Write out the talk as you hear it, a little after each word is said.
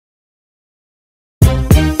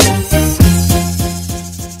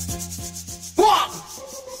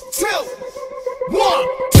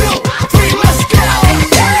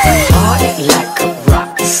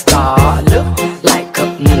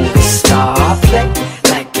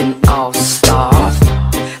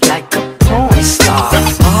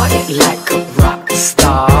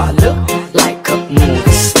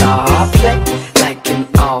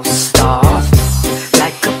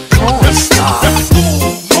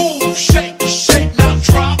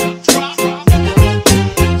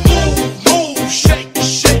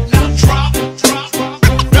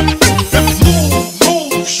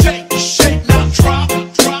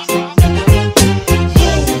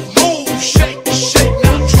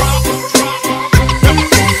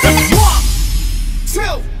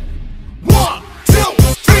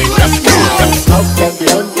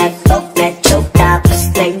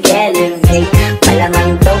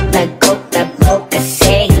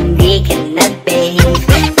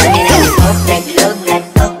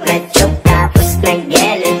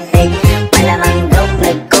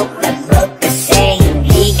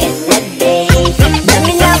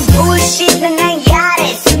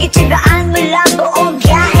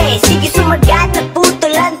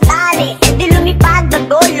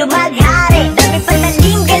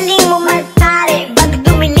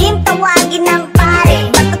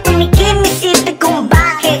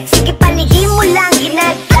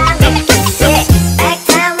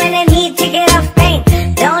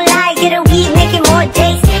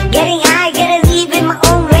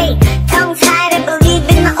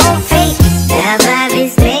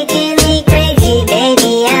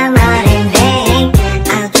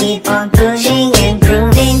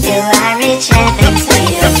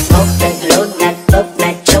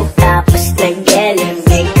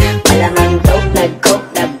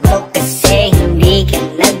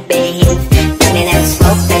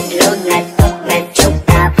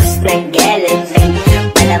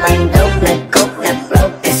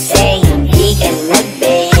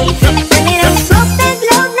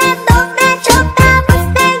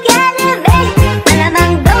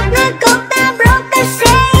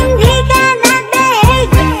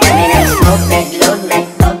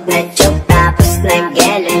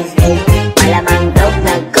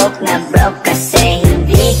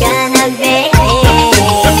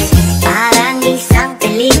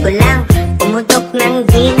ko lang pumutok ng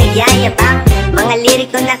di nagyayabang. Mga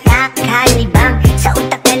liriko nakakalibang, sa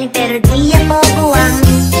utak galing pero di ako buwang.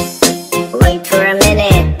 Wait for a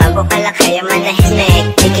minute, bago ka lang kaya manahimik.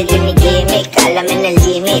 Di ka gimmick, alam mo na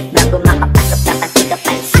limit. Bago makapasok dapat di ka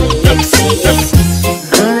pansilip-silip.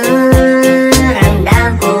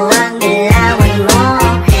 Ramdam ko ang galawan mo.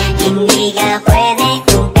 Hindi ka pwede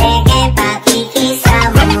kung peke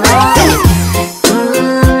pakikisama mo.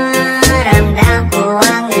 Ramdam ko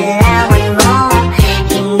ang galawan mo.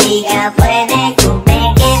 Hindi ka pwede kung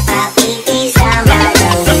peke pakikisama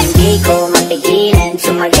mo. Hindi ko mapigilan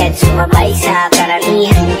sumagat sumabay sa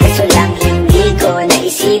karamihan. Kaso lang hindi ko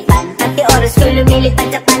naisipan, pati oras ko lumilipad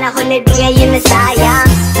sa panahon na di ngayon na sa